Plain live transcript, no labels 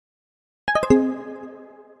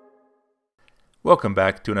Welcome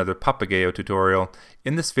back to another Papagayo tutorial.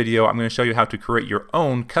 In this video, I'm going to show you how to create your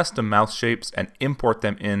own custom mouth shapes and import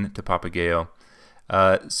them into Papagayo.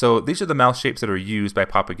 So these are the mouth shapes that are used by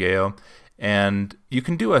Papagayo, and you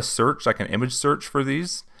can do a search, like an image search for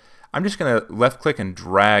these. I'm just going to left click and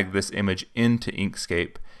drag this image into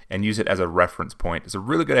Inkscape and use it as a reference point. It's a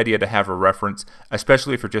really good idea to have a reference,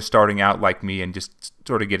 especially if you're just starting out like me and just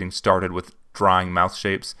sort of getting started with drawing mouth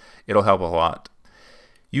shapes. It'll help a lot.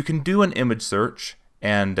 You can do an image search,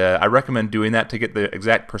 and I recommend doing that to get the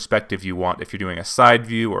exact perspective you want if you're doing a side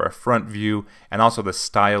view or a front view, and also the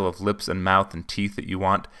style of lips and mouth and teeth that you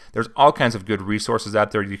want. There's all kinds of good resources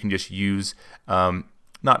out there you can just use,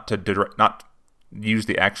 not use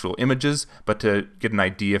the actual images, but to get an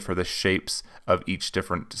idea for the shapes of each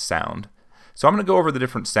different sound. So I'm going to go over the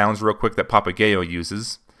different sounds real quick that Papagayo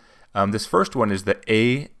uses. This first one is the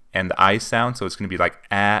A and the I sound, so it's going to be like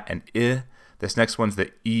A and I. This next one's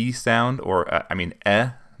the E sound, or I'm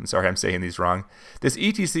sorry, I'm saying these wrong. This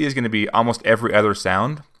ETC is going to be almost every other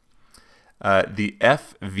sound. The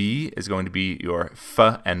FV is going to be your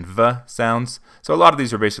F and V sounds. So a lot of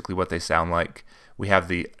these are basically what they sound like. We have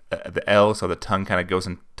the L, so the tongue kind of goes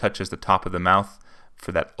and touches the top of the mouth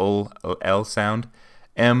for that L sound.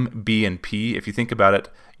 M, B, and P, if you think about it,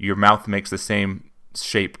 your mouth makes the same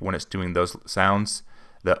shape when it's doing those sounds.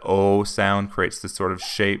 The O sound creates this sort of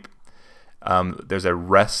shape. There's a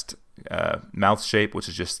rest mouth shape, which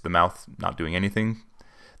is just the mouth not doing anything.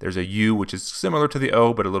 There's a U, which is similar to the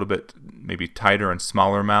O, but a little bit maybe tighter and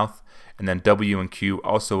smaller mouth. And then W and Q,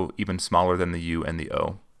 also even smaller than the U and the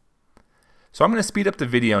O. So I'm going to speed up the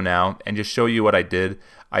video now and just show you what I did.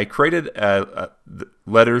 I created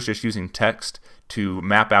letters just using text to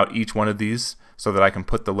map out each one of these so that I can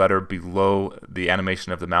put the letter below the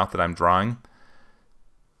animation of the mouth that I'm drawing.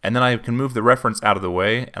 And then I can move the reference out of the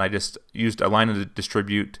way, and I just used align and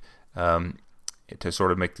distribute to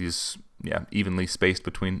sort of make these evenly spaced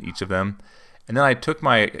between each of them. And then I took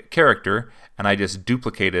my character and I just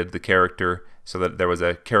duplicated the character so that there was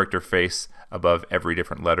a character face above every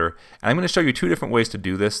different letter. And I'm going to show you two different ways to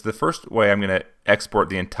do this. The first way, I'm going to export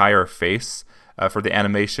the entire face for the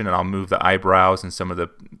animation, and I'll move the eyebrows and some of the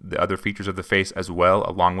other features of the face as well,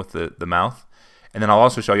 along with the mouth. And then I'll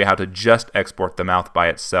also show you how to just export the mouth by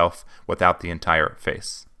itself without the entire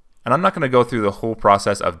face. And I'm not going to go through the whole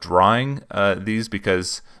process of drawing these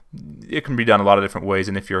because it can be done a lot of different ways,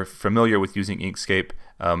 and if you're familiar with using Inkscape,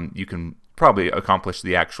 you can probably accomplish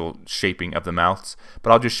the actual shaping of the mouths.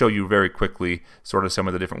 But I'll just show you very quickly sort of some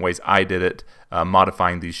of the different ways I did it,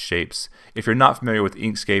 modifying these shapes. If you're not familiar with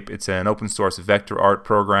Inkscape, it's an open source vector art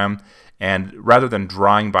program, and rather than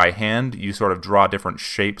drawing by hand, you sort of draw different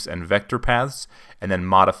shapes and vector paths and then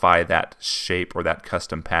modify that shape or that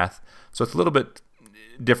custom path. So it's a little bit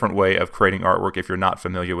different way of creating artwork if you're not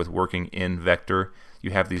familiar with working in vector.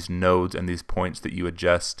 You have these nodes and these points that you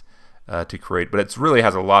adjust to create, but it really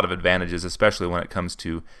has a lot of advantages, especially when it comes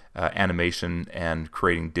to animation and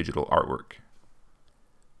creating digital artwork.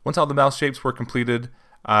 Once all the mouth shapes were completed,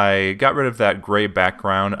 I got rid of that gray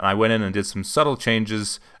background and I went in and did some subtle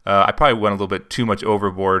changes. I probably went a little bit too much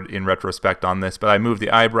overboard in retrospect on this, but I moved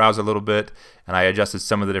the eyebrows a little bit and I adjusted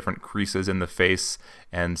some of the different creases in the face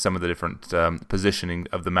and some of the different positioning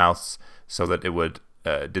of the mouths so that it would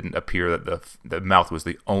didn't appear that the mouth was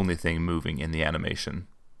the only thing moving in the animation.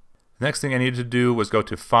 The next thing I needed to do was go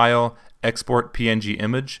to File, Export PNG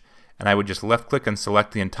Image, and I would just left click and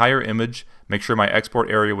select the entire image, make sure my export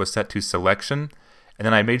area was set to selection, and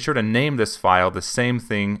then I made sure to name this file the same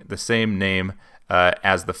name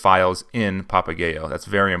as the files in Papagayo. That's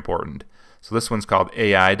very important. So this one's called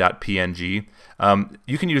AI.png.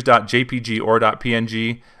 You can use .jpg or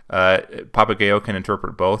 .png. Papagayo can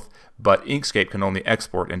interpret both, but Inkscape can only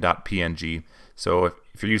export in .png. So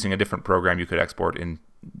if you're using a different program, you could export in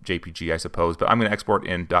JPG, I suppose. But I'm going to export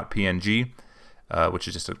in .png, which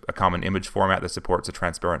is just a common image format that supports a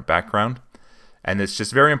transparent background. And it's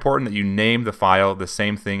just very important that you name the file the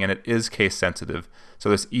same thing, and it is case sensitive. So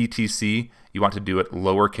this etc, you want to do it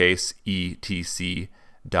lowercase etc.png.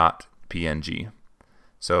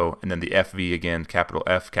 So, and then the FV again, capital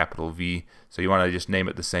F, capital V. So you want to just name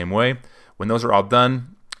it the same way. When those are all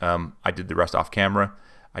done, I did the rest off camera.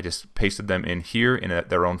 I just pasted them in here in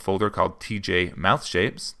their own folder called TJ Mouth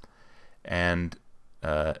Shapes. And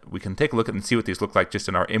we can take a look at and see what these look like just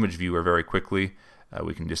in our image viewer very quickly.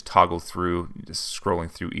 We can just toggle through, just scrolling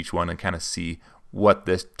through each one and kind of see what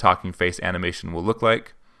this talking face animation will look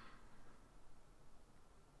like.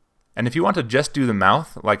 And if you want to just do the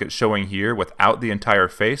mouth like it's showing here without the entire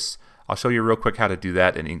face, I'll show you real quick how to do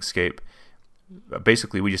that in Inkscape.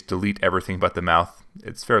 Basically, we just delete everything but the mouth.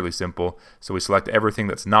 It's fairly simple. So we select everything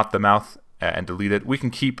that's not the mouth and delete it. We can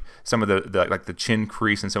keep some of like the chin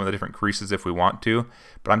crease and some of the different creases if we want to,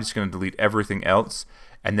 but I'm just going to delete everything else.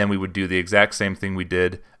 And then we would do the exact same thing we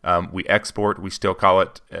did. We export. We still call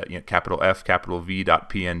it capital F, capital V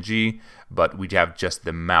 .png, but we have just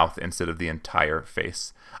the mouth instead of the entire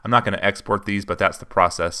face. I'm not going to export these, but that's the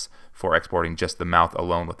process for exporting just the mouth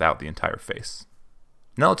alone without the entire face.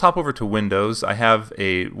 Now I'll top over to Windows. I have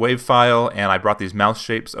a WAV file, and I brought these mouse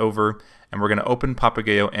shapes over, and we're going to open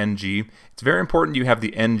Papagayo NG. It's very important you have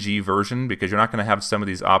the NG version because you're not going to have some of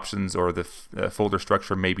these options, or the folder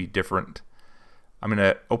structure may be different. I'm going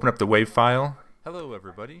to open up the WAV file. Hello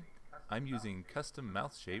everybody. I'm using custom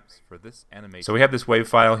mouse shapes for this animation. So we have this WAV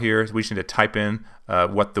file here. We just need to type in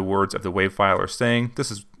what the words of the WAV file are saying.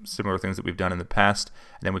 This is similar things that we've done in the past.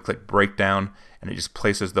 And then we click breakdown, and it just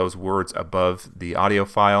places those words above the audio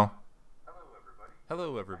file.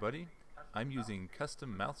 Hello everybody. I'm using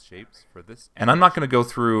custom mouse shapes for this. And I'm not going to go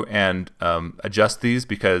through and adjust these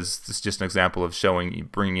because this is just an example of showing,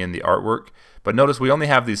 bringing in the artwork. But notice we only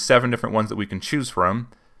have these 7 different ones that we can choose from.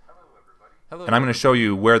 And I'm going to show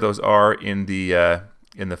you where those are in the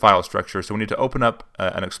file structure. So we need to open up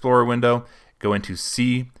an Explorer window, go into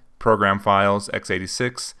C, Program Files,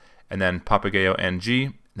 x86, and then Papagayo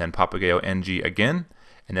NG, then Papagayo NG again,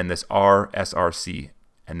 and then this R, SRC,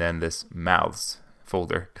 and then this Mouths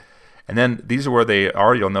folder. And then these are where they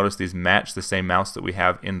are. You'll notice these match the same mouse that we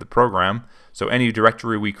have in the program. So any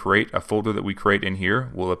directory we create, a folder that we create in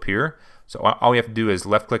here will appear. So all we have to do is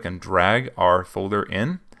left click and drag our folder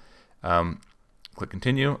in. Click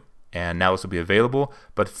continue, and now this will be available.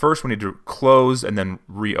 But first we need to close and then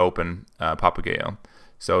reopen Papagayo.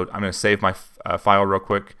 So I'm going to save my file real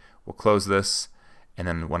quick. We'll close this, and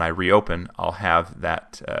then when I reopen, I'll have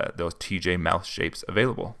that those TJ mouse shapes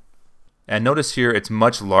available. And notice here it's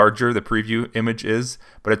much larger, the preview image is,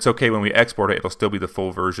 but it's okay when we export it, it'll still be the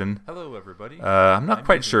full version. Hello everybody. I'm not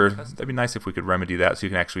quite sure. That'd be nice if we could remedy that so you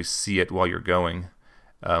can actually see it while you're going.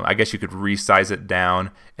 I guess you could resize it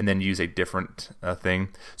down and then use a different thing.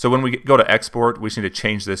 So when we go to export, we just need to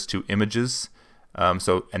change this to images. And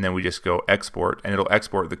then we just go export, and it'll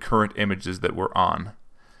export the current images that we're on.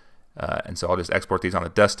 And so I'll just export these on the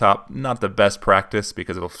desktop. Not the best practice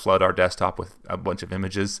because it'll flood our desktop with a bunch of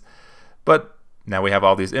images. But now we have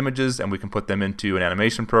all these images, and we can put them into an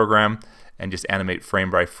animation program and just animate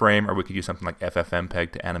frame by frame, or we could use something like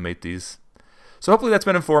FFmpeg to animate these. So hopefully that's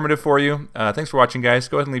been informative for you. Thanks for watching, guys.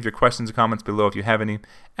 Go ahead and leave your questions and comments below if you have any,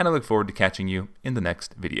 and I look forward to catching you in the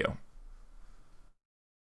next video.